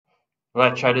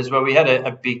Right, traders. Well, we had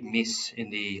a big miss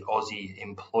in the Aussie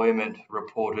employment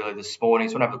report earlier this morning.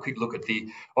 So I want to have a quick look at the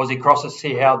Aussie cross and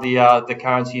see how the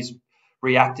currency's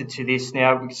reacted to this.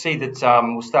 Now we can see that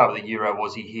we'll start with the Euro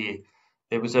Aussie here.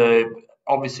 There was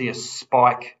obviously a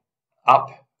spike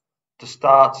up to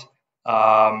start,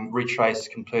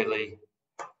 retraced completely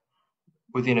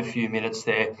within a few minutes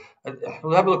there.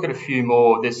 We'll have a look at a few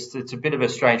more. It's a bit of a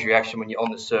strange reaction when you're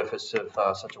on the surface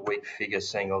of such a weak figure,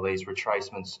 seeing all these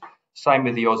retracements. Same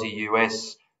with the Aussie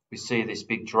US. We see this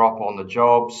big drop on the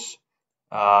jobs,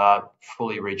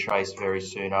 fully retraced very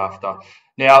soon after.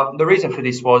 Now, the reason for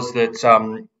this was that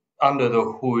under the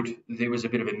hood, there was a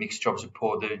bit of a mixed jobs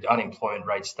report. The unemployment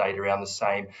rate stayed around the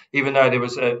same. Even though there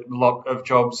was a lot of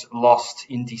jobs lost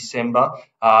in December,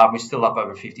 we're still up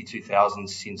over 52,000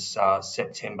 since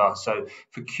September. So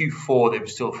for Q4, there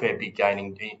was still a fair bit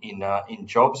gaining in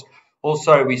jobs.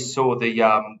 Also, we saw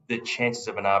the chances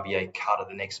of an RBA cut at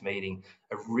the next meeting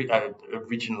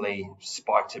originally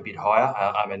spiked a bit higher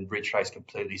and retraced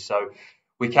completely. So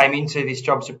we came into this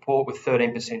jobs report with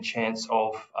 13% chance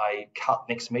of a cut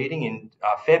next meeting in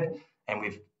Feb, and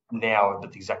we've now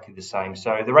at exactly the same.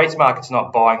 So the rates market's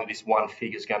not buying that this one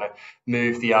figure is going to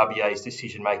move the RBA's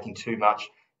decision making too much.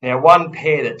 Now, one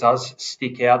pair that does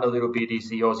stick out a little bit is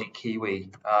the Aussie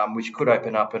Kiwi, which could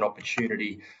open up an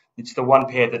opportunity. It's the one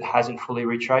pair that hasn't fully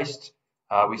retraced.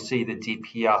 We see the dip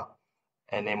here,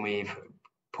 and then we've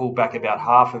pulled back about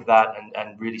half of that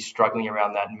and really struggling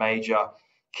around that major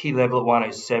key level at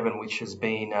 107, which has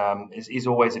been is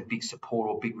always a big support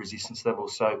or big resistance level.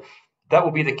 So that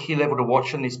will be the key level to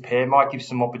watch in this pair. Might give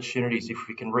some opportunities if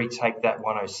we can retake that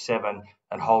 107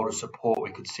 and hold a support.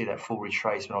 We could see that full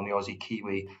retracement on the Aussie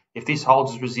Kiwi. If this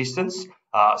holds as resistance,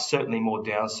 certainly more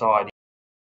downside